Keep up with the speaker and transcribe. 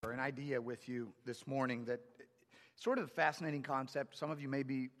idea with you this morning that sort of a fascinating concept. Some of you may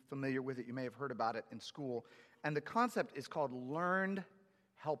be familiar with it. You may have heard about it in school. And the concept is called learned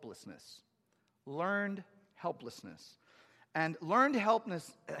helplessness. Learned helplessness. And learned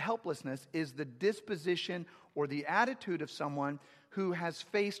helplessness is the disposition or the attitude of someone who has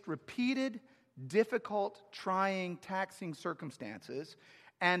faced repeated, difficult, trying, taxing circumstances,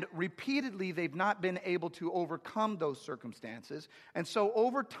 and repeatedly they've not been able to overcome those circumstances. And so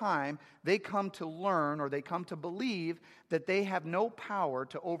over time, they come to learn or they come to believe that they have no power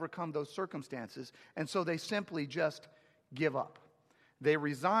to overcome those circumstances. And so they simply just give up. They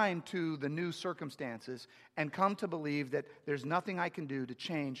resign to the new circumstances and come to believe that there's nothing I can do to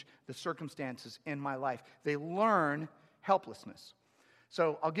change the circumstances in my life. They learn helplessness.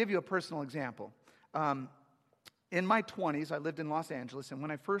 So I'll give you a personal example. In my 20s, I lived in Los Angeles, and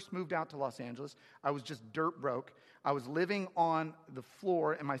when I first moved out to Los Angeles, I was just dirt broke. I was living on the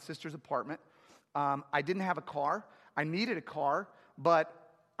floor in my sister's apartment. I didn't have a car. I needed a car,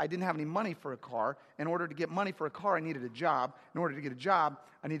 but I didn't have any money for a car. In order to get money for a car, I needed a job. In order to get a job,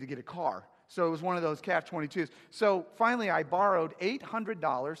 I needed to get a car. So it was one of those catch-22s. So finally, I borrowed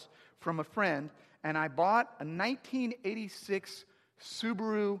 $800 from a friend, and I bought a 1986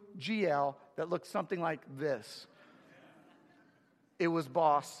 Subaru GL that looked something like this. It was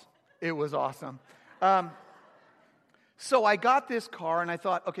boss. It was awesome. So I got this car, and I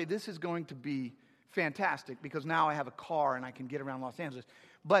thought, okay, this is going to be fantastic because now I have a car and I can get around Los Angeles.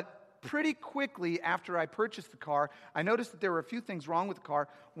 But pretty quickly after I purchased the car, I noticed that there were a few things wrong with the car.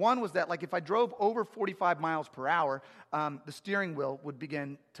 One was that, like, if I drove over 45 miles per hour, the steering wheel would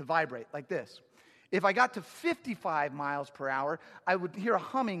begin to vibrate like this. If I got to 55 miles per hour, I would hear a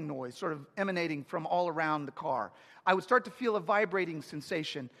humming noise sort of emanating from all around the car. I would start to feel a vibrating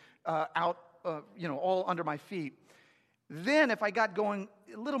sensation all under my feet. Then if I got going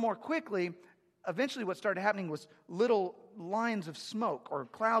a little more quickly, eventually what started happening was little lines of smoke or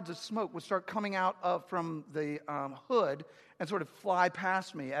clouds of smoke would start coming out from the hood and sort of fly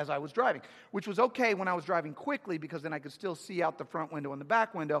past me as I was driving, which was okay when I was driving quickly because then I could still see out the front window and the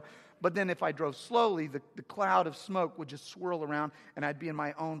back window. But then if I drove slowly, the cloud of smoke would just swirl around and I'd be in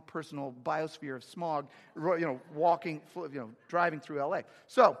my own personal biosphere of smog, driving through LA.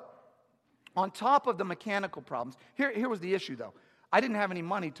 So on top of the mechanical problems, here was the issue though. I didn't have any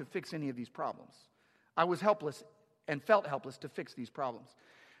money to fix any of these problems. I was helpless and felt helpless to fix these problems.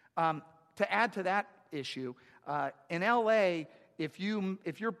 To add to that issue, in LA, if you're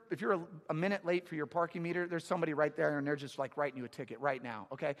a minute late for your parking meter, there's somebody right there and they're just like writing you a ticket right now,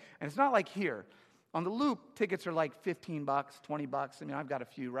 okay? And it's not like here. On the Loop, tickets are like $15, $20. I mean, I've got a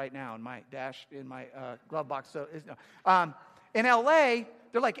few right now in my glove box. So in LA,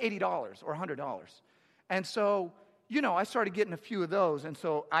 they're like $80 or $100. And so, I started getting a few of those, and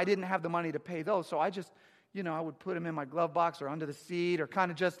so I didn't have the money to pay those, so I just, I would put them in my glove box or under the seat or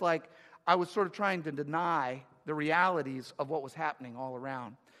kind of just like I was sort of trying to deny the realities of what was happening all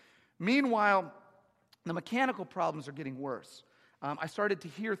around. Meanwhile, the mechanical problems are getting worse. I started to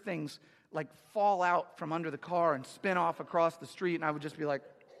hear things like fall out from under the car and spin off across the street, and I would just be like,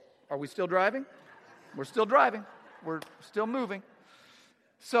 are we still driving? We're still driving. We're still moving.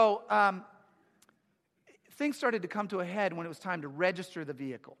 So, things started to come to a head when it was time to register the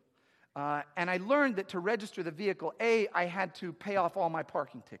vehicle. And I learned that to register the vehicle, A, I had to pay off all my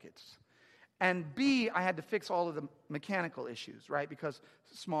parking tickets. And B, I had to fix all of the mechanical issues, right? Because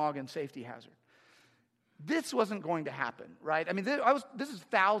smog and safety hazard. This wasn't going to happen, right? I mean, this is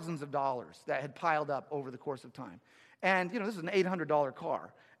thousands of dollars that had piled up over the course of time. And, this is an $800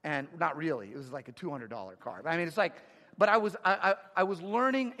 car. And not really. It was like a $200 car. I mean, it's like... But I was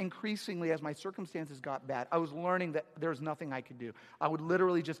learning increasingly as my circumstances got bad, I was learning that there's nothing I could do. I would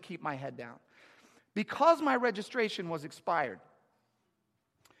literally just keep my head down. Because my registration was expired,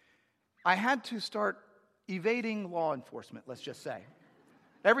 I had to start evading law enforcement, let's just say.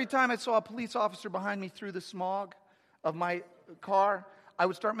 Every time I saw a police officer behind me through the smog of my car, I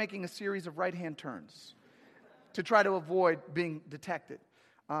would start making a series of right-hand turns to try to avoid being detected.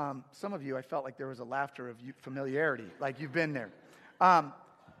 Some of you, I felt like there was a laughter of familiarity, like you've been there.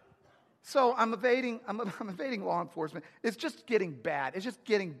 So I'm evading law enforcement. It's just getting bad. It's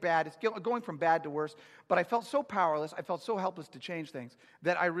going from bad to worse. But I felt so powerless. I felt so helpless to change things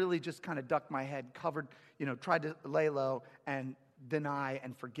that I really just kind of ducked my head, tried to lay low and deny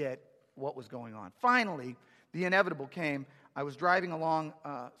and forget what was going on. Finally, the inevitable came. I was driving along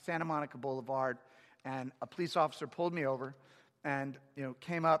Santa Monica Boulevard, and a police officer pulled me over. And,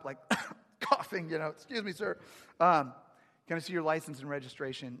 came up like coughing, excuse me, sir. Can I see your license and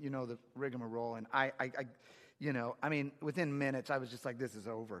registration? The rigmarole. And I I mean, within minutes, I was just like, this is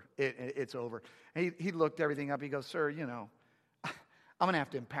over. It's over. And he looked everything up. He goes, sir, I'm going to have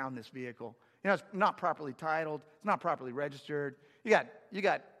to impound this vehicle. It's not properly titled. It's not properly registered. You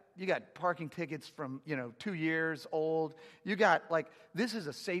got parking tickets from, 2 years old. You got, this is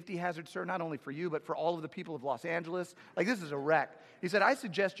a safety hazard, sir, not only for you, but for all of the people of Los Angeles. This is a wreck. He said, I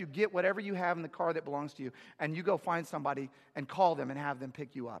suggest you get whatever you have in the car that belongs to you, and you go find somebody and call them and have them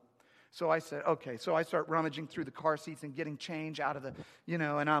pick you up. So I said, okay. So I start rummaging through the car seats and getting change out of the,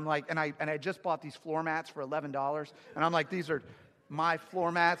 and I'm like, and I just bought these floor mats for $11. And I'm like, these are my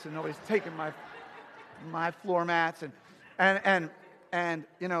floor mats, and nobody's taking my floor mats. And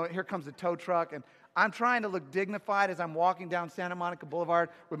here comes the tow truck, and I'm trying to look dignified as I'm walking down Santa Monica Boulevard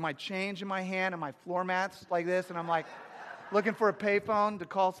with my change in my hand and my floor mats like this, and I'm like looking for a payphone to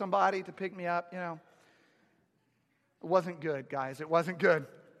call somebody to pick me up, It wasn't good, guys. It wasn't good.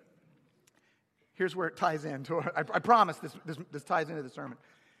 Here's where it ties in. I promise this ties into the sermon.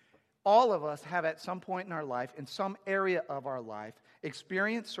 All of us have at some point in our life, in some area of our life,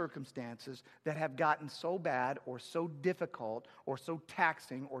 experienced circumstances that have gotten so bad or so difficult or so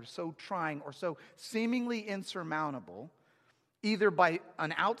taxing or so trying or so seemingly insurmountable, either by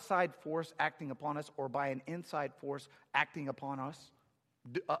an outside force acting upon us or by an inside force acting upon us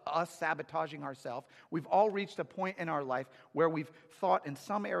sabotaging ourselves. We've all reached a point in our life where we've thought in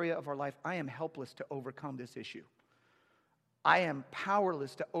some area of our life, I am helpless to overcome this issue. I am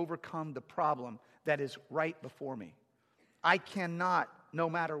powerless to overcome the problem that is right before me. I cannot, no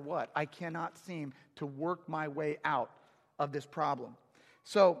matter what, I cannot seem to work my way out of this problem.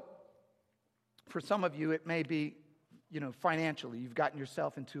 So, for some of you, it may be, financially, you've gotten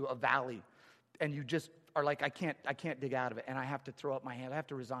yourself into a valley, and you just are like, I can't dig out of it, and I have to throw up my hand. I have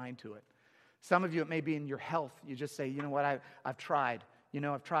to resign to it. Some of you, it may be in your health. You just say, you know what, I've tried.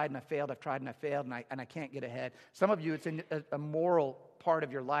 I've tried and I failed, and I can't get ahead. Some of you, it's in a moral part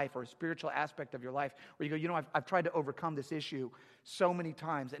of your life or a spiritual aspect of your life where you go, I've tried to overcome this issue so many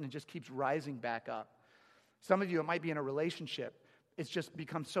times, and it just keeps rising back up. Some of you, it might be in a relationship. It's just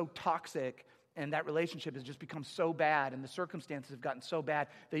become so toxic, and that relationship has just become so bad, and the circumstances have gotten so bad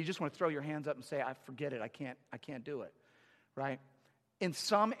that you just want to throw your hands up and say, I forget it, I can't do it, right? In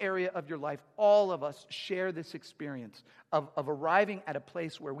some area of your life, all of us share this experience of arriving at a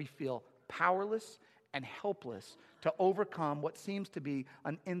place where we feel powerless and helpless to overcome what seems to be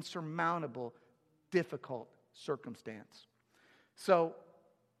an insurmountable, difficult circumstance. So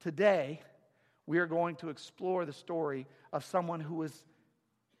today, we are going to explore the story of someone who was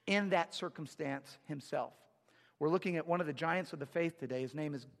in that circumstance himself. We're looking at one of the giants of the faith today. His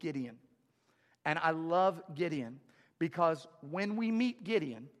name is Gideon. And I love Gideon because when we meet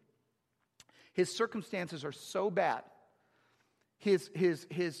Gideon, his circumstances are so bad. His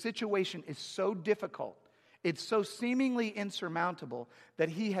situation is so difficult. It's so seemingly insurmountable that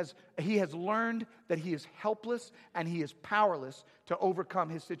he has learned that he is helpless and he is powerless to overcome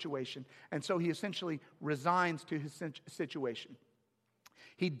his situation. And so he essentially resigns to his situation.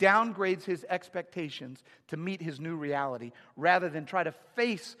 He downgrades his expectations to meet his new reality rather than try to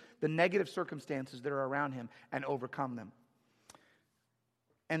face the negative circumstances that are around him and overcome them.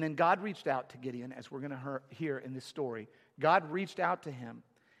 And then God reached out to Gideon, as we're going to hear in this story. God reached out to him,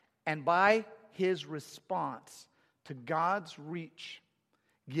 and by his response to God's reach,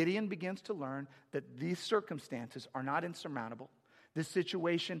 Gideon begins to learn that these circumstances are not insurmountable. This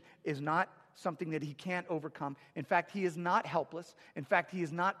situation is not something that he can't overcome. In fact, he is not helpless. In fact, he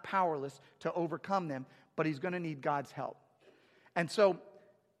is not powerless to overcome them, but he's going to need God's help. And so,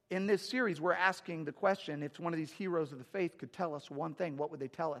 in this series, we're asking the question, if one of these heroes of the faith could tell us one thing, what would they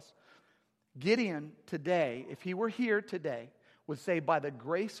tell us? Gideon today, if he were here today, would say, by the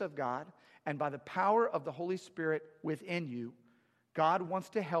grace of God and by the power of the Holy Spirit within you, God wants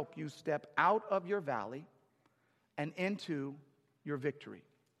to help you step out of your valley and into your victory.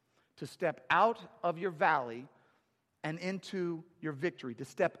 To step out of your valley and into your victory. To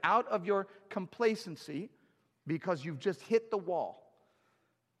step out of your complacency because you've just hit the wall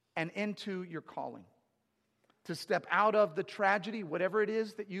and into your calling. To step out of the tragedy, whatever it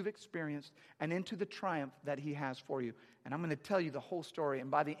is that you've experienced, and into the triumph that he has for you. And I'm going to tell you the whole story, and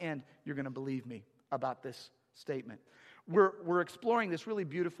by the end, you're going to believe me about this statement. We're exploring this really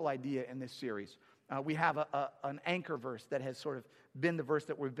beautiful idea in this series. We have an anchor verse that has sort of been the verse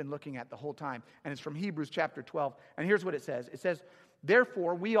that we've been looking at the whole time. And it's from Hebrews chapter 12. And here's what it says. It says,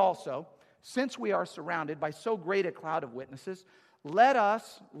 therefore, we also, since we are surrounded by so great a cloud of witnesses, let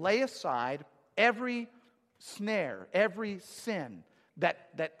us lay aside every snare, every sin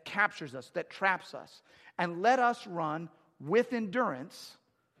that captures us, that traps us. And let us run with endurance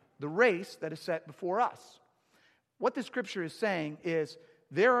the race that is set before us. what the scripture is saying is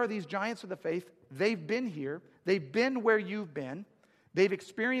there are these giants of the faith. They've been here. They've been where you've been. They've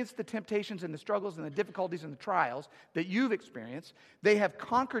experienced the temptations and the struggles and the difficulties and the trials that you've experienced. They have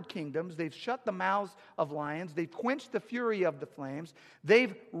conquered kingdoms. They've shut the mouths of lions. They've quenched the fury of the flames.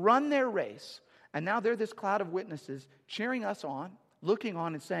 They've run their race. And now they're this cloud of witnesses cheering us on, looking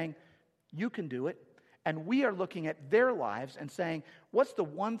on and saying, you can do it. And we are looking at their lives and saying, what's the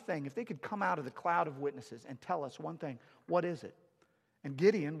one thing, if they could come out of the cloud of witnesses and tell us one thing, what is it? And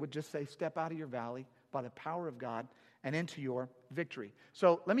Gideon would just say, step out of your valley by the power of God and into your victory.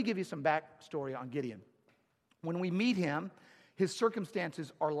 So let me give you some backstory on Gideon. When we meet him, his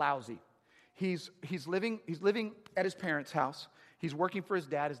circumstances are lousy. He's living at his parents' house. He's working for his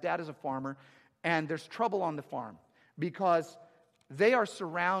dad. His dad is a farmer. And there's trouble on the farm because they are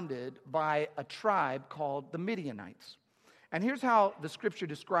surrounded by a tribe called the Midianites. And here's how the scripture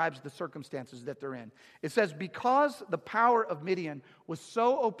describes the circumstances that they're in. It says, because the power of Midian was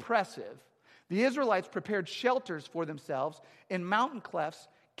so oppressive, the Israelites prepared shelters for themselves in mountain clefts,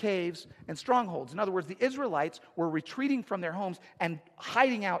 caves, and strongholds. In other words, the Israelites were retreating from their homes and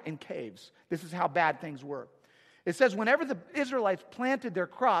hiding out in caves. This is how bad things were. It says, whenever the Israelites planted their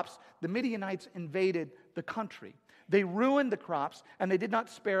crops, the Midianites invaded the country. They ruined the crops, and they did not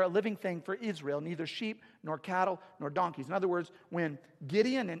spare a living thing for Israel, neither sheep, nor cattle, nor donkeys. In other words, when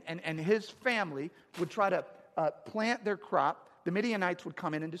Gideon and his family would try to plant their crop, the Midianites would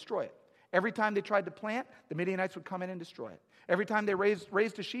come in and destroy it. Every time they tried to plant, the Midianites would come in and destroy it. Every time they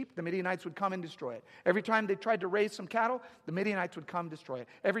raised a sheep, the Midianites would come and destroy it. Every time they tried to raise some cattle, the Midianites would come destroy it.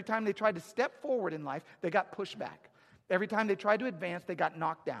 Every time they tried to step forward in life, they got pushed back. Every time they tried to advance, they got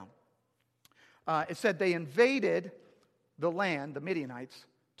knocked down. It said they invaded the land, the Midianites,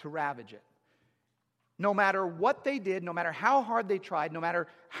 to ravage it. No matter what they did, no matter how hard they tried, no matter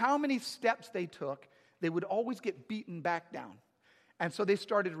how many steps they took, they would always get beaten back down. And so they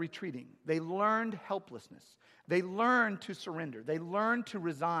started retreating. They learned helplessness. They learned to surrender. They learned to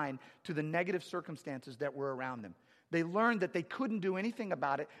resign to the negative circumstances that were around them. They learned that they couldn't do anything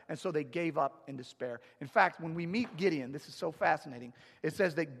about it, and so they gave up in despair. In fact, when we meet Gideon, this is so fascinating, it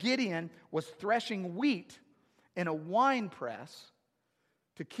says that Gideon was threshing wheat in a wine press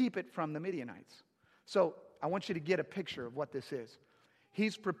to keep it from the Midianites. So I want you to get a picture of what this is.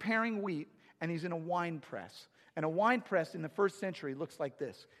 He's preparing wheat, and he's in a wine press. And a wine press in the first century looks like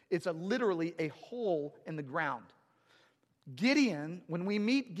this. It's literally a hole in the ground. Gideon, when we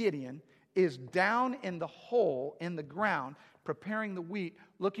meet Gideon, is down in the hole in the ground, preparing the wheat,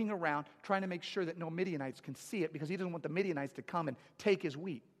 looking around, trying to make sure that no Midianites can see it because he doesn't want the Midianites to come and take his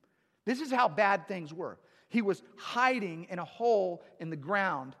wheat. This is how bad things were. He was hiding in a hole in the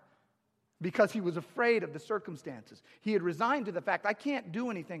ground because he was afraid of the circumstances. He had resigned to the fact, I can't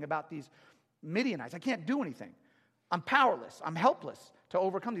do anything about these Midianites. I can't do anything. I'm powerless. I'm helpless to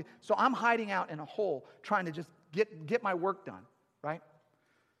overcome these. So I'm hiding out in a hole trying to just get my work done, right?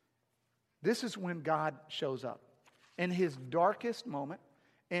 This is when God shows up. In his darkest moment,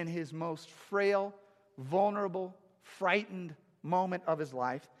 in his most frail, vulnerable, frightened moment of his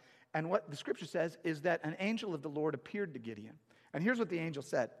life. And what the scripture says is that an angel of the Lord appeared to Gideon. And here's what the angel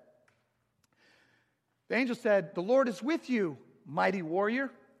said. The angel said, "The Lord is with you, mighty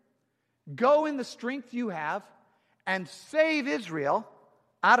warrior. Go in the strength you have and save Israel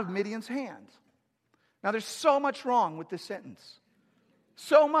out of Midian's hands." Now, there's so much wrong with this sentence.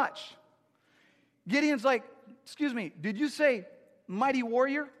 So much. Gideon's like, excuse me, did you say mighty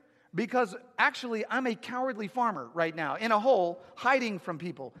warrior? Because actually, I'm a cowardly farmer right now in a hole hiding from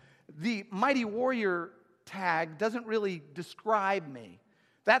people. The mighty warrior tag doesn't really describe me.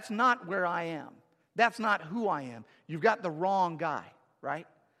 That's not where I am. That's not who I am. You've got the wrong guy, right?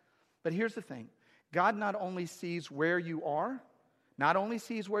 But here's the thing. God not only sees where you are, not only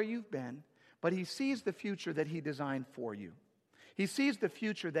sees where you've been, but he sees the future that he designed for you. He sees the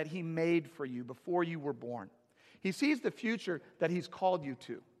future that he made for you before you were born. He sees the future that he's called you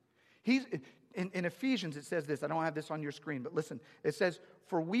to. In Ephesians, it says this. I don't have this on your screen, but listen. It says,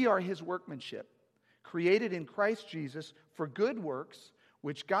 "For we are his workmanship, created in Christ Jesus for good works,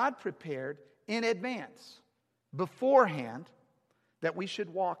 which God prepared in advance, beforehand, that we should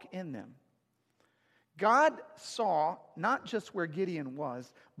walk in them." God saw not just where Gideon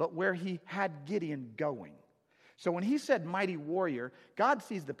was, but where he had Gideon going. So when he said mighty warrior, God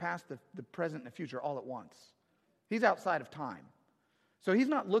sees the past, the present, and the future all at once. He's outside of time. So he's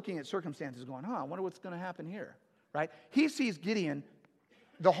not looking at circumstances going, I wonder what's going to happen here, right? He sees Gideon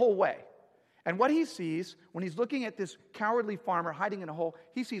the whole way. And what he sees when he's looking at this cowardly farmer hiding in a hole,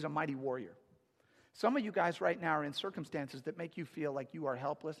 he sees a mighty warrior. Some of you guys right now are in circumstances that make you feel like you are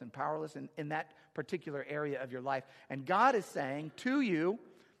helpless and powerless in that particular area of your life. And God is saying to you,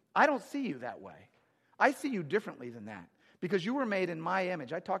 I don't see you that way. I see you differently than that. Because you were made in my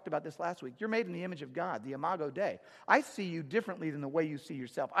image. I talked about this last week. You're made in the image of God, the Imago Dei. I see you differently than the way you see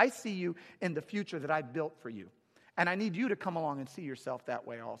yourself. I see you in the future that I built for you. And I need you to come along and see yourself that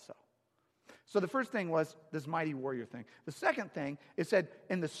way also. So the first thing was this mighty warrior thing. The second thing, it said,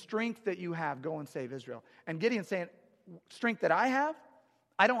 in the strength that you have, go and save Israel. And Gideon's saying, strength that I have?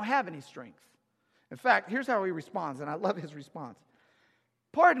 I don't have any strength. In fact, here's how he responds, and I love his response.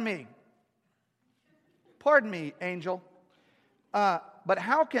 Pardon me, angel, but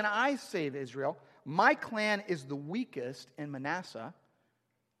how can I save Israel? My clan is the weakest in Manasseh,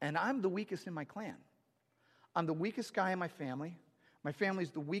 and I'm the weakest in my clan. I'm the weakest guy in my family. My family's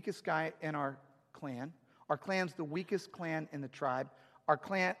the weakest guy in our clan. Our clan's the weakest clan in the tribe. Our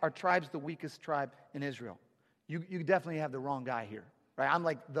tribe's the weakest tribe in Israel. You definitely have the wrong guy here, right? I'm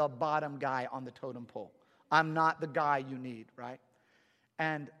like the bottom guy on the totem pole. I'm not the guy you need, right?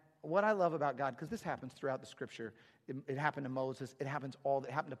 And what I love about God, because this happens throughout the Scripture, it happened to Moses, it happened to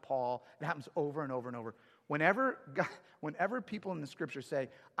Paul, it happens over and over and over. Whenever people in the Scripture say,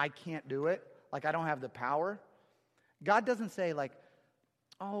 I can't do it, like I don't have the power, God doesn't say like,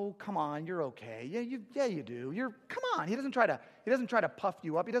 oh, come on, you're okay. Yeah, you do. Come on. He doesn't try to puff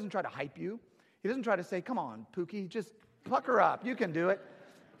you up. He doesn't try to hype you. He doesn't try to say, come on, Pookie, just pucker up. You can do it.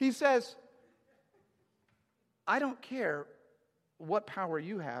 He says, I don't care what power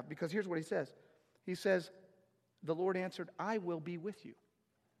you have, because here's what he says. He says, the Lord answered, I will be with you.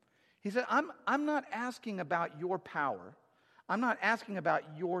 He said, I'm not asking about your power. I'm not asking about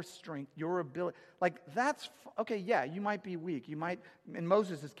your strength, your ability. Like that's, okay, yeah, you might be weak. You might, in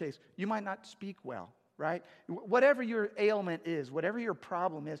Moses' case, you might not speak well, right? Whatever your ailment is, whatever your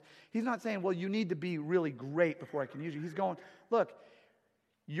problem is, he's not saying, well, you need to be really great before I can use you. He's going, look,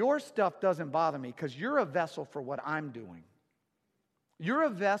 your stuff doesn't bother me because you're a vessel for what I'm doing. You're a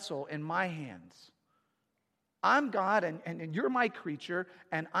vessel in my hands. I'm God, and you're my creature,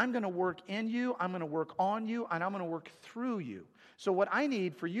 and I'm going to work in you, I'm going to work on you, and I'm going to work through you. So what I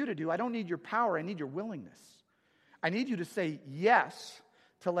need for you to do, I don't need your power, I need your willingness. I need you to say yes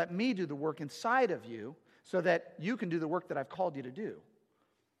to let me do the work inside of you so that you can do the work that I've called you to do.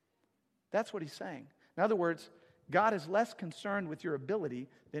 That's what he's saying. In other words, God is less concerned with your ability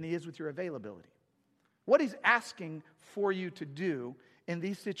than he is with your availability. What he's asking for you to do in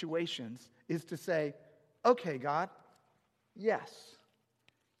these situations is to say, okay, God, yes,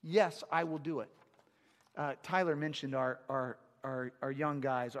 I will do it. Tyler mentioned our young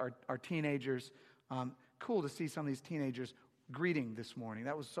guys, our teenagers. Cool to see some of these teenagers greeting this morning.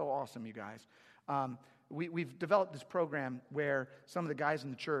 That was so awesome, you guys. We've developed this program where some of the guys in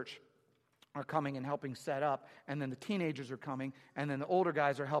the church are coming and helping set up, and then the teenagers are coming, and then the older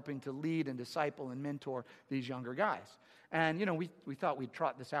guys are helping to lead and disciple and mentor these younger guys. And, we thought we'd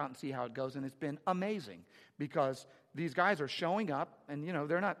trot this out and see how it goes, and it's been amazing because these guys are showing up, and,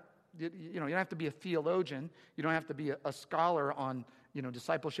 they're not, you don't have to be a theologian. You don't have to be a scholar on,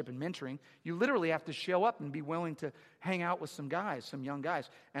 discipleship and mentoring. You literally have to show up and be willing to hang out with some guys, some young guys.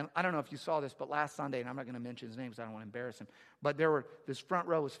 And I don't know if you saw this, but last Sunday, and I'm not going to mention his name because I don't want to embarrass him, but this front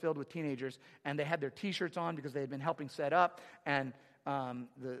row was filled with teenagers, and they had their T-shirts on because they had been helping set up, and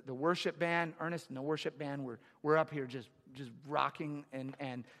the worship band, Ernest and the worship band were up here just rocking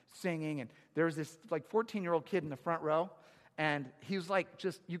and singing. And there was this 14-year-old kid in the front row, and he was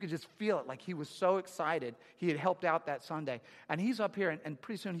you could just feel it. Like he was so excited. He had helped out that Sunday. And he's up here, and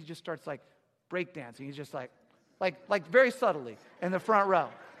pretty soon he just starts breakdancing. He's just like very subtly in the front row.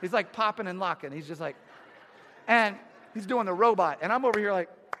 He's popping and locking. He's just and he's doing the robot. And I'm over here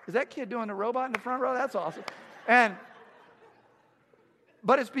is that kid doing the robot in the front row? That's awesome.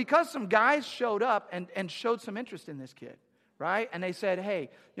 But it's because some guys showed up and showed some interest in this kid, right? And they said, hey,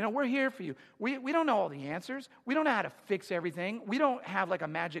 we're here for you. We don't know all the answers. We don't know how to fix everything. We don't have a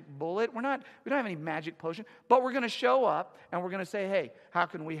magic bullet. We don't have any magic potion. But we're going to show up and we're going to say, hey, how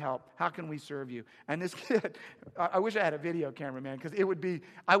can we help? How can we serve you? And this kid, I wish I had a video camera, man, because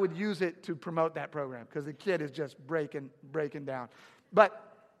I would use it to promote that program because the kid is just breaking down. But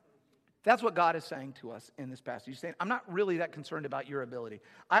that's what God is saying to us in this passage. He's saying, I'm not really that concerned about your ability.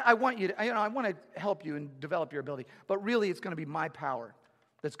 I want you to, I want to help you and develop your ability, but really it's going to be my power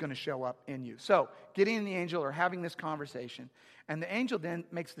that's going to show up in you. So Gideon and the angel are having this conversation, and the angel then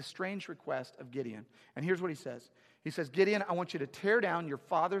makes the strange request of Gideon. And here's what he says. He says, Gideon, I want you to tear down your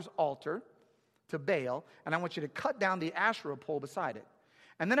father's altar to Baal, and I want you to cut down the Asherah pole beside it.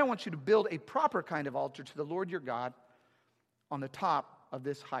 And then I want you to build a proper kind of altar to the Lord your God on the top of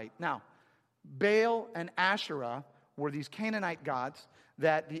this height. Now, Baal and Asherah were these Canaanite gods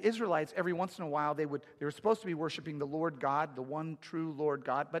that the Israelites, every once in a while, they were supposed to be worshiping the Lord God, the one true Lord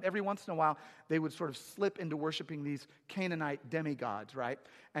God, but every once in a while, they would sort of slip into worshiping these Canaanite demigods, right?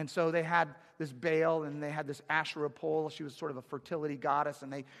 And so they had this Baal, and they had this Asherah pole. She was sort of a fertility goddess,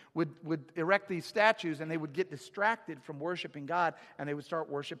 and they would erect these statues, and they would get distracted from worshiping God, and they would start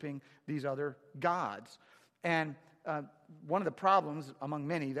worshiping these other gods. And one of the problems, among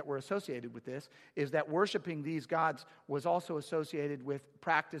many that were associated with this, is that worshiping these gods was also associated with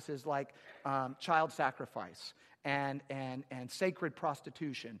practices like child sacrifice and sacred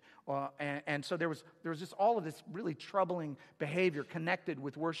prostitution. And so there was just all of this really troubling behavior connected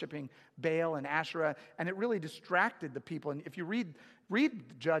with worshiping Baal and Asherah, and it really distracted the people. And if you read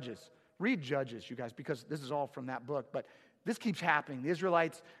Judges, you guys, because this is all from that book, but this keeps happening. The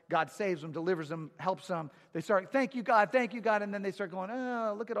Israelites, God saves them, delivers them, helps them. They start, thank you, God, and then they start going,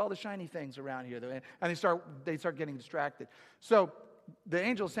 oh, look at all the shiny things around here. And they start getting distracted. So the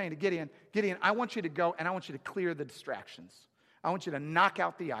angel is saying to Gideon, I want you to go and I want you to clear the distractions. I want you to knock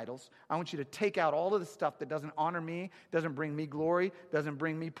out the idols. I want you to take out all of the stuff that doesn't honor me, doesn't bring me glory, doesn't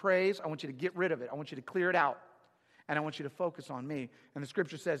bring me praise. I want you to get rid of it. I want you to clear it out. And I want you to focus on me. And the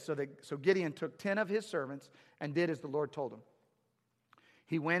scripture says, so Gideon took 10 of his servants and did as the Lord told him.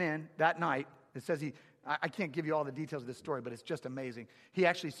 He went in that night. It says I can't give you all the details of this story, but it's just amazing. He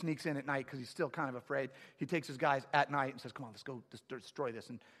actually sneaks in at night because he's still kind of afraid. He takes his guys at night and says, come on, let's go destroy this.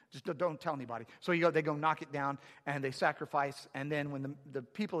 And just don't tell anybody. So they go knock it down, and they sacrifice. And then when the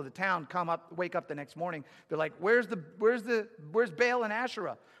people of the town wake up the next morning, they're like, where's Baal and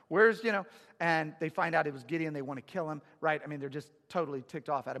Asherah? And they find out it was Gideon. They want to kill him, right? I mean, they're just totally ticked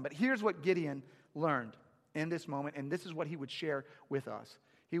off at him. But here's what Gideon learned in this moment, and this is what he would share with us.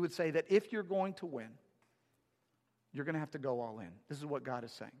 He would say that if you're going to win, you're going to have to go all in. This is what God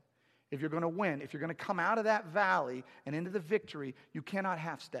is saying. If you're going to win, if you're going to come out of that valley and into the victory, you cannot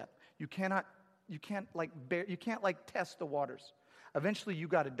half step. You can't test the waters. Eventually, you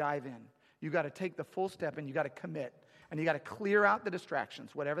got to dive in. You got to take the full step, and you got to commit. And you got to clear out the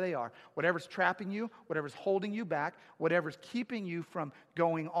distractions, whatever they are. Whatever's trapping you, whatever's holding you back, whatever's keeping you from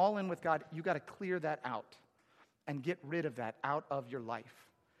going all in with God, you got to clear that out and get rid of that out of your life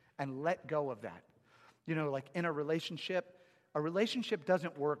and let go of that. Like in a relationship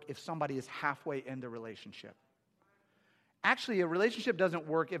doesn't work if somebody is halfway in the relationship. Actually, a relationship doesn't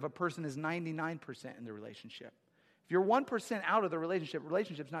work if a person is 99% in the relationship. If you're 1% out of the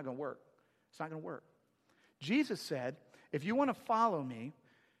relationship's not going to work. It's not going to work. Jesus said, if you want to follow me,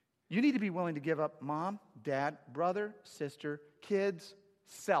 you need to be willing to give up mom, dad, brother, sister, kids,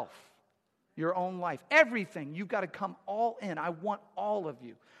 self, your own life, everything. You've got to come all in. I want all of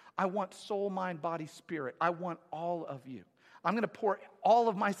you. I want soul, mind, body, spirit. I want all of you. I'm going to pour all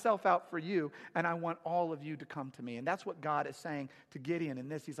of myself out for you, and I want all of you to come to me. And that's what God is saying to Gideon in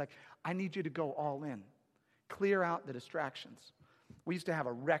this. He's like, I need you to go all in. Clear out the distractions. We used to have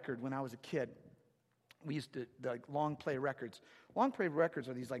a record when I was a kid. We used to, long play records. Long play records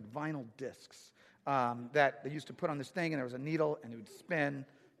are these vinyl discs that they used to put on this thing, and there was a needle, and it would spin,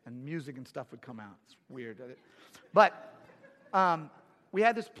 and music and stuff would come out. It's weird. But we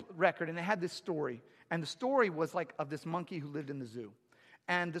had this record, and it had this story. And the story was of this monkey who lived in the zoo.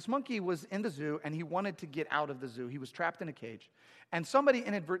 And this monkey was in the zoo, and he wanted to get out of the zoo. He was trapped in a cage. And somebody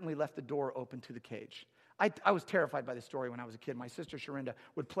inadvertently left the door open to the cage. I was terrified by this story when I was a kid. My sister Sharinda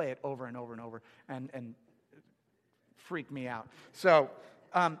would play it over and over and over and freak me out. So,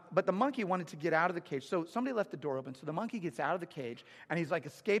 but the monkey wanted to get out of the cage. So somebody left the door open. So the monkey gets out of the cage, and he's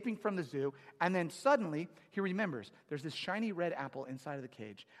escaping from the zoo. And then suddenly he remembers there's this shiny red apple inside of the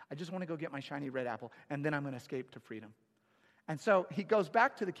cage. I just want to go get my shiny red apple, and then I'm going to escape to freedom. And so he goes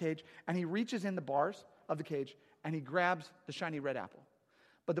back to the cage, and he reaches in the bars of the cage, and he grabs the shiny red apple.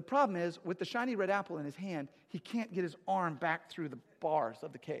 But the problem is, with the shiny red apple in his hand, he can't get his arm back through the bars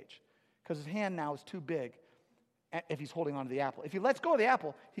of the cage because his hand now is too big if he's holding onto the apple. If he lets go of the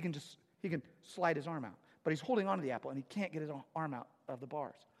apple, he can slide his arm out. But he's holding onto the apple, and he can't get his arm out of the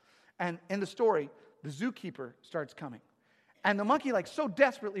bars. And in the story, the zookeeper starts coming. And the monkey so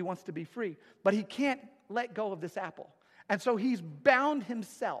desperately wants to be free, but he can't let go of this apple. And so he's bound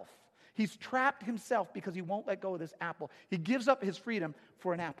himself. He's trapped himself because he won't let go of this apple. He gives up his freedom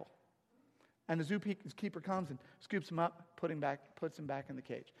for an apple. And the zookeeper comes and scoops him up, puts him back in the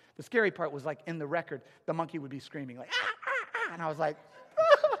cage. The scary part was in the record, the monkey would be screaming ah, ah, ah. And I was like,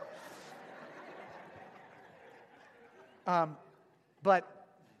 but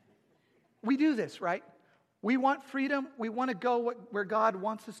we do this, right? We want freedom. We want to go where God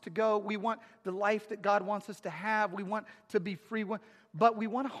wants us to go. We want the life that God wants us to have. We want to be free. But we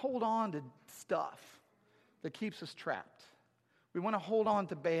want to hold on to stuff that keeps us trapped. We want to hold on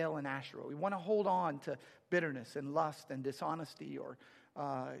to Baal and Asherah. We want to hold on to bitterness and lust and dishonesty or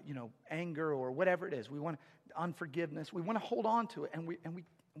anger or whatever it is. We want unforgiveness. We want to hold on to it, and we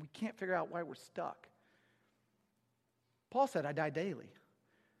can't figure out why we're stuck. Paul said, I die daily.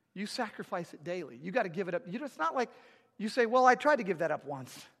 You sacrifice it daily. You got to give it up. It's not like you say, well, I tried to give that up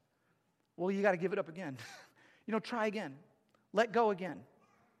once. Well, you got to give it up again. Try again. Let go again.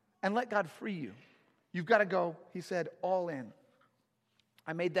 And let God free you. You've got to go, he said, all in.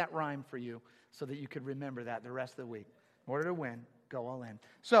 I made that rhyme for you so that you could remember that the rest of the week. In order to win, go all in.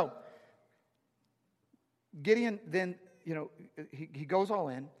 So, Gideon then, he goes all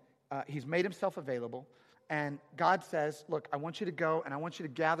in. He's made himself available. And God says, look, I want you to go and I want you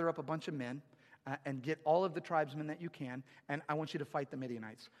to gather up a bunch of men and get all of the tribesmen that you can. And I want you to fight the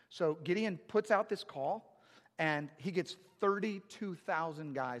Midianites. So Gideon puts out this call and he gets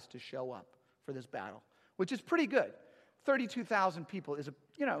 32,000 guys to show up for this battle, which is pretty good. 32,000 people is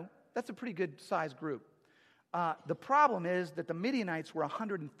that's a pretty good sized group. The problem is that the Midianites were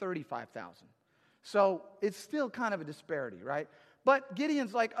 135,000. So it's still kind of a disparity, right? But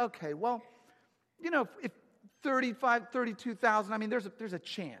Gideon's like, okay, well, if 32,000, I mean, there's a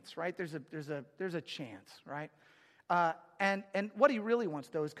chance, right? There's a chance, right? And what he really wants,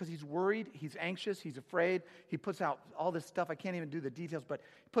 though, is because he's worried, he's anxious, he's afraid. He puts out all this stuff. I can't even do the details, but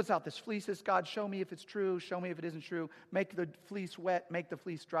he puts out this fleece. Says, God, show me if it's true. Show me if it isn't true. Make the fleece wet. Make the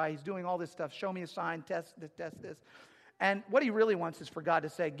fleece dry. He's doing all this stuff. Show me a sign. Test this. And what he really wants is for God to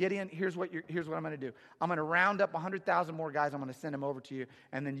say, Gideon, here's what I'm going to do. I'm going to round up 100,000 more guys. I'm going to send them over to you,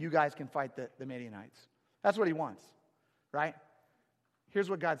 and then you guys can fight the Midianites. That's what he wants, right?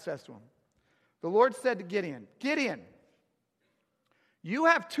 Here's what God says to him. The Lord said to Gideon, Gideon, you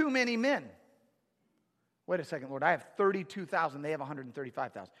have too many men. Wait a second, Lord. I have 32,000. They have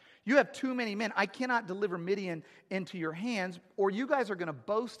 135,000. You have too many men. I cannot deliver Midian into your hands, or you guys are going to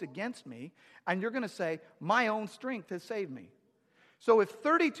boast against me, and you're going to say, my own strength has saved me. So if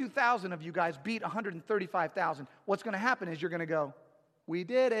 32,000 of you guys beat 135,000, what's going to happen is you're going to go, we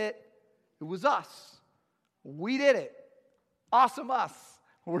did it. It was us. We did it. Awesome us.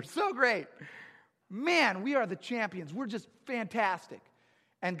 We're so great. Man, we are the champions. We're just fantastic.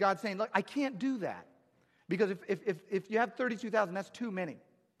 And God's saying, look, I can't do that. Because if you have 32,000, that's too many.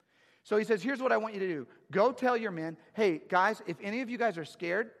 So he says, here's what I want you to do. Go tell your men, hey, guys, if any of you guys are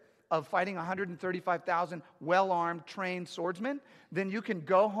scared of fighting 135,000 well-armed, trained swordsmen, then you can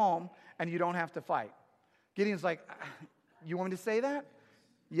go home and you don't have to fight. Gideon's like, you want me to say that?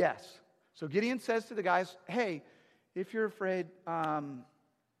 Yes. So Gideon says to the guys, hey, if you're afraid, you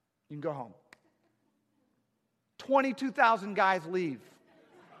can go home. 22,000 guys leave.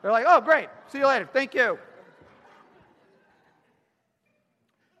 They're like, oh, great. See you later. Thank you.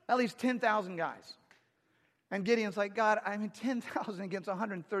 That leaves 10,000 guys. And Gideon's like, God, 10,000 against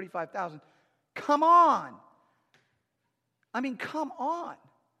 135,000. Come on. Come on,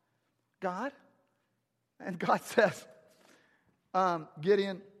 God. And God says,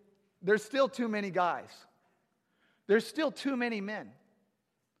 Gideon, there's still too many guys. There's still too many men.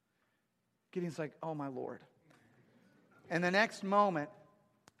 Gideon's like, oh, my Lord. And the next moment,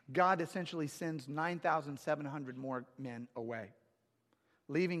 God essentially sends 9,700 more men away,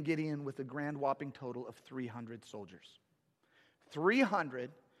 leaving Gideon with a grand whopping total of 300 soldiers. 300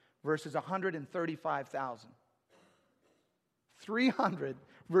 versus 135,000. 300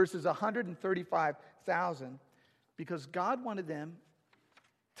 versus 135,000 because God wanted them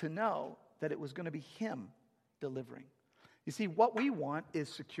to know that it was going to be Him delivering. You see, what we want is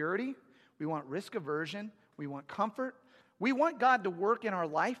security. We want risk aversion. We want comfort. We want God to work in our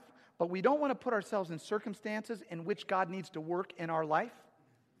life, but we don't want to put ourselves in circumstances in which God needs to work in our life.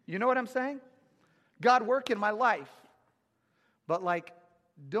 You know what I'm saying? God, work in my life. But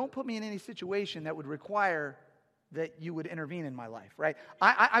don't put me in any situation that would require that you would intervene in my life, right?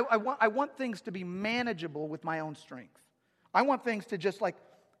 I want things to be manageable with my own strength. I want things to just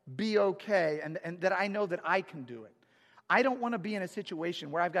be okay and that I know that I can do it. I don't want to be in a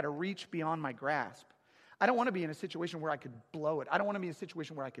situation where I've got to reach beyond my grasp. I don't want to be in a situation where I could blow it. I don't want to be in a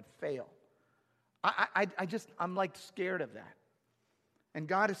situation where I could fail. I'm scared of that. And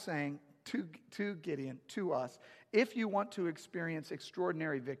God is saying to Gideon, to us, if you want to experience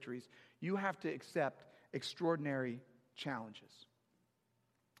extraordinary victories, you have to accept extraordinary challenges.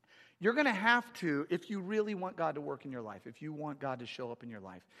 You're going to have to, if you really want God to work in your life, if you want God to show up in your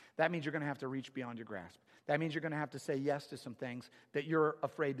life, that means you're going to have to reach beyond your grasp. That means you're going to have to say yes to some things that you're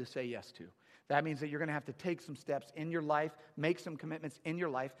afraid to say yes to. That means that you're going to have to take some steps in your life, make some commitments in your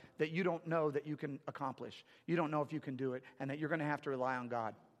life that you don't know that you can accomplish. You don't know if you can do it, and that you're going to have to rely on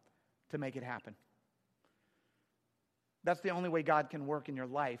God to make it happen. That's the only way God can work in your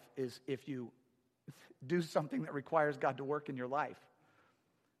life, is if you do something that requires God to work in your life.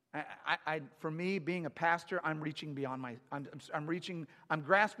 For me, being a pastor, I'm reaching beyond I'm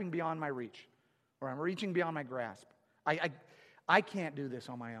grasping beyond my reach, or I'm reaching beyond my grasp. I can't do this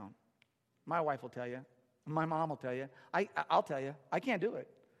on my own. My wife will tell you. My mom will tell you. I'll tell you. I can't do it.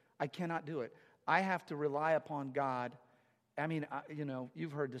 I cannot do it. I have to rely upon God. I mean,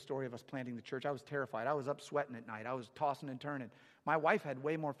 you've heard the story of us planting the church. I was terrified. I was up sweating at night. I was tossing and turning. My wife had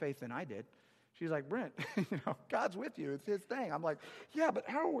way more faith than I did. She's like, Brent, God's with you. It's His thing. I'm like, yeah, but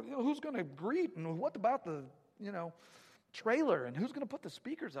who's going to greet? And what about the, trailer? And who's going to put the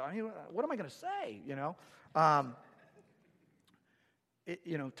speakers on? What am I going to say?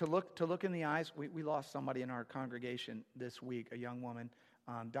 To look in the eyes. We lost somebody in our congregation this week. A young woman,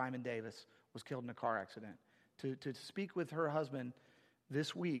 Diamond Davis, was killed in a car accident. To speak with her husband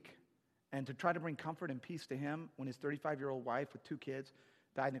this week and to try to bring comfort and peace to him when his 35-year-old wife with 2 kids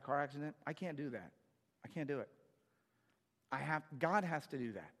died in a car accident, I can't do that. I can't do it. God has to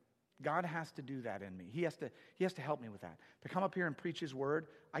do that. God has to do that in me. He has to help me with that. To come up here and preach His word,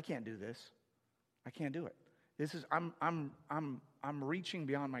 I can't do this. I can't do it. I'm reaching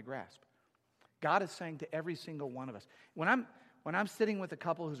beyond my grasp. God is saying to every single one of us, when I'm sitting with a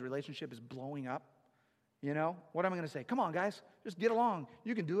couple whose relationship is blowing up, what am I going to say? Come on, guys, just get along.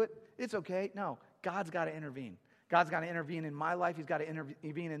 You can do it. It's okay. No, God's got to intervene. God's got to intervene in my life. He's got to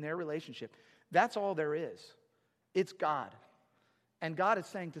intervene in their relationship. That's all there is. It's God. And God is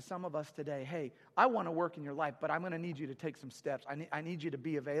saying to some of us today, hey, I want to work in your life, but I'm going to need you to take some steps. I need you to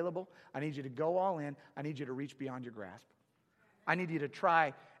be available. I need you to go all in. I need you to reach beyond your grasp. I need you to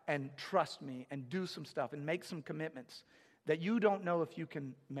try and trust me and do some stuff and make some commitments that you don't know if you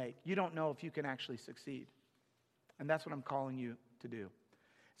can make. You don't know if you can actually succeed. And that's what I'm calling you to do.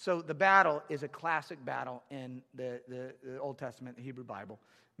 So the battle is a classic battle in the Old Testament, the Hebrew Bible.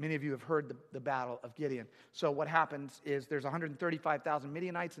 Many of you have heard the battle of Gideon. So what happens is there's 135,000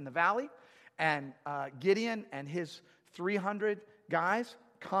 Midianites in the valley, and Gideon and his 300 guys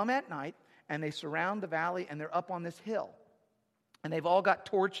come at night, and they surround the valley, and they're up on this hill. And they've all got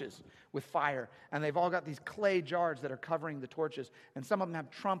torches with fire. And they've all got these clay jars that are covering the torches. And some of them have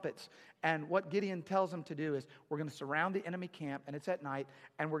trumpets. And what Gideon tells them to do is, we're going to surround the enemy camp, and it's at night,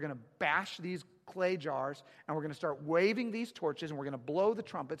 and we're going to bash these clay jars, and we're going to start waving these torches, and we're going to blow the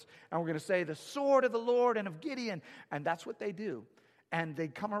trumpets, and we're going to say, the sword of the Lord and of Gideon. And that's what they do. And they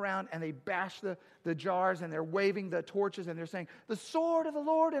come around and they bash the jars, and they're waving the torches, and they're saying, the sword of the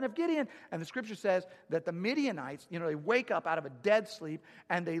Lord and of Gideon. And the scripture says that the Midianites, they wake up out of a dead sleep,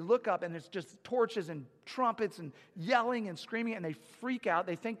 and they look up, and there's just torches and trumpets and yelling and screaming, and they freak out.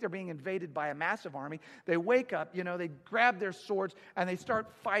 They think they're being invaded by a massive army. They wake up, they grab their swords, and they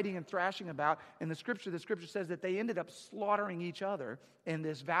start fighting and thrashing about. In the scripture says that they ended up slaughtering each other in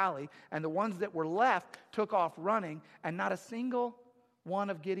this valley, and the ones that were left took off running, and not a single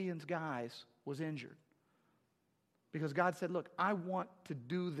one of Gideon's guys was injured. Because God said, look, I want to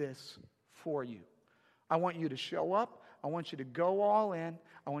do this for you. I want you to show up. I want you to go all in.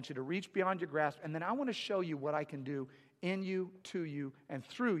 I want you to reach beyond your grasp. And then I want to show you what I can do in you, to you, and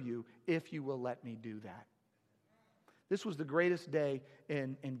through you if you will let me do that. This was the greatest day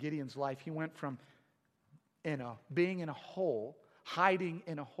in Gideon's life. He went from being in a hole, hiding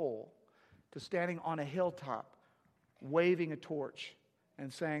in a hole, to standing on a hilltop, waving a torch,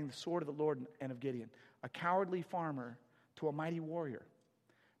 and saying, the sword of the Lord and of Gideon. A cowardly farmer to a mighty warrior.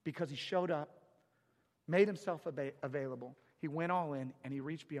 Because he showed up, made himself available, he went all in, and he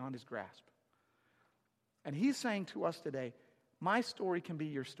reached beyond his grasp. And he's saying to us today, my story can be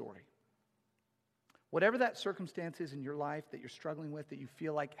your story. Whatever that circumstance is in your life that you're struggling with, that you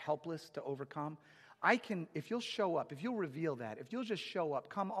feel like helpless to overcome, if you'll show up, if you'll reveal that, if you'll just show up,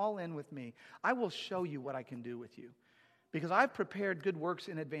 come all in with me, I will show you what I can do with you. Because I've prepared good works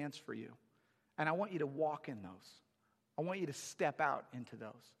in advance for you. And I want you to walk in those. I want you to step out into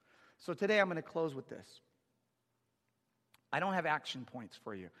those. So today I'm going to close with this. I don't have action points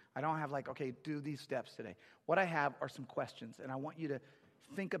for you. I don't have okay, do these steps today. What I have are some questions, and I want you to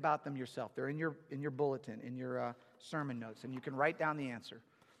think about them yourself. They're in your bulletin, in your sermon notes, and you can write down the answer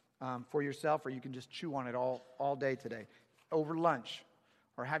for yourself, or you can just chew on it all day today, over lunch,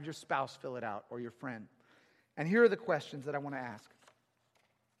 or have your spouse fill it out, or your friend. And here are the questions that I want to ask.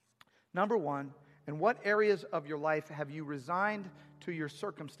 Number one, in what areas of your life have you resigned to your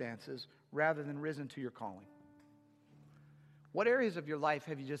circumstances rather than risen to your calling? What areas of your life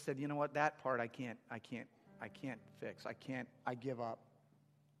have you just said, you know what, that part I can't fix. I give up.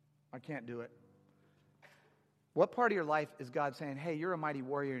 I can't do it. What part of your life is God saying, hey, you're a mighty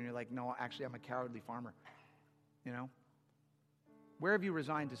warrior, and you're like, no, actually I'm a cowardly farmer? You know? Where have you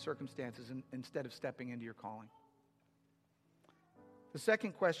resigned to circumstances instead of stepping into your calling? The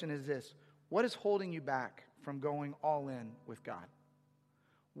second question is this: what is holding you back from going all in with God?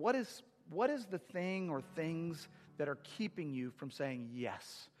 What is the thing or things that are keeping you from saying,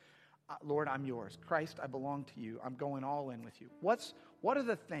 yes, Lord, I'm yours. Christ, I belong to you. I'm going all in with you. What are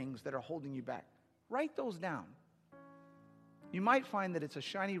the things that are holding you back? Write those down. You might find that it's a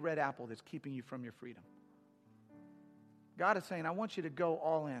shiny red apple that's keeping you from your freedom. God is saying, I want you to go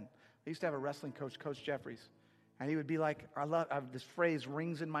all in. I used to have a wrestling coach, Coach Jeffries, and he would be like, this phrase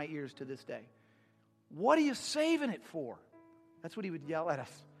rings in my ears to this day. What are you saving it for? That's what he would yell at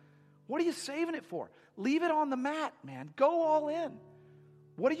us. What are you saving it for? Leave it on the mat, man. Go all in.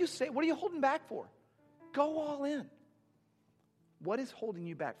 What are you holding back for? Go all in. What is holding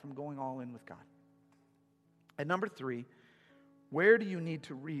you back from going all in with God? And number 3, where do you need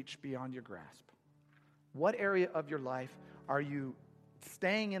to reach beyond your grasp? What area of your life are you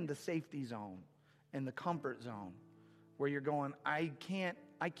staying in the safety zone, in the comfort zone, where you're going, I can't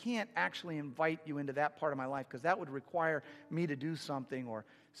actually invite you into that part of my life because that would require me to do something or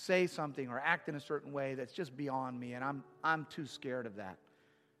say something or act in a certain way that's just beyond me, and I'm too scared of that.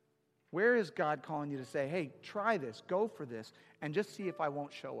 Where is God calling you to say, hey, try this, go for this, and just see if I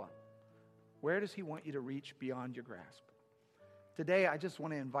won't show up? Where does he want you to reach beyond your grasp? Today, I just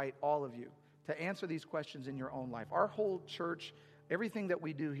want to invite all of you to answer these questions in your own life. Our whole church, everything that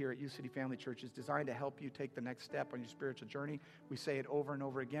we do here at U City Family Church is designed to help you take the next step on your spiritual journey. We say it over and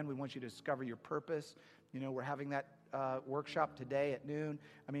over again. We want you to discover your purpose. You know, we're having that workshop today at noon.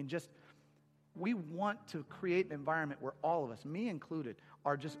 I mean, we want to create an environment where all of us, me included,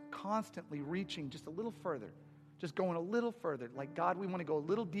 are just constantly reaching just a little further, just going a little further. Like, God, we want to go a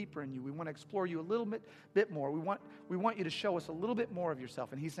little deeper in you. We want to explore you a little bit more. We want you to show us a little bit more of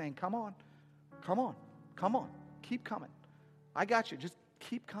yourself. And he's saying, come on, keep coming. I got you. Just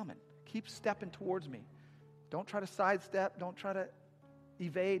keep coming. Keep stepping towards me. Don't try to sidestep. Don't try to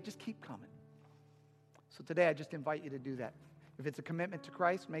evade. Just keep coming. So today, I just invite you to do that. If it's a commitment to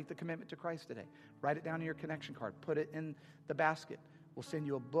Christ, make the commitment to Christ today. Write it down in your connection card. Put it in the basket. We'll send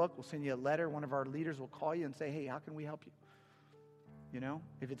you a book. We'll send you a letter. One of our leaders will call you and say, hey, how can we help you? You know,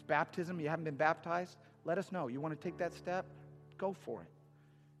 if it's baptism, you haven't been baptized, let us know. You want to take that step? Go for it.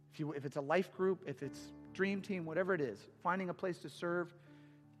 If it's a life group, if it's dream team, whatever it is, finding a place to serve,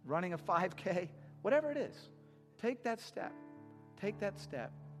 running a 5K, whatever it is, take that step. Take that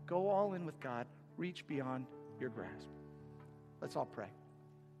step. Go all in with God. Reach beyond your grasp. Let's all pray.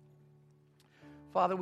 Father,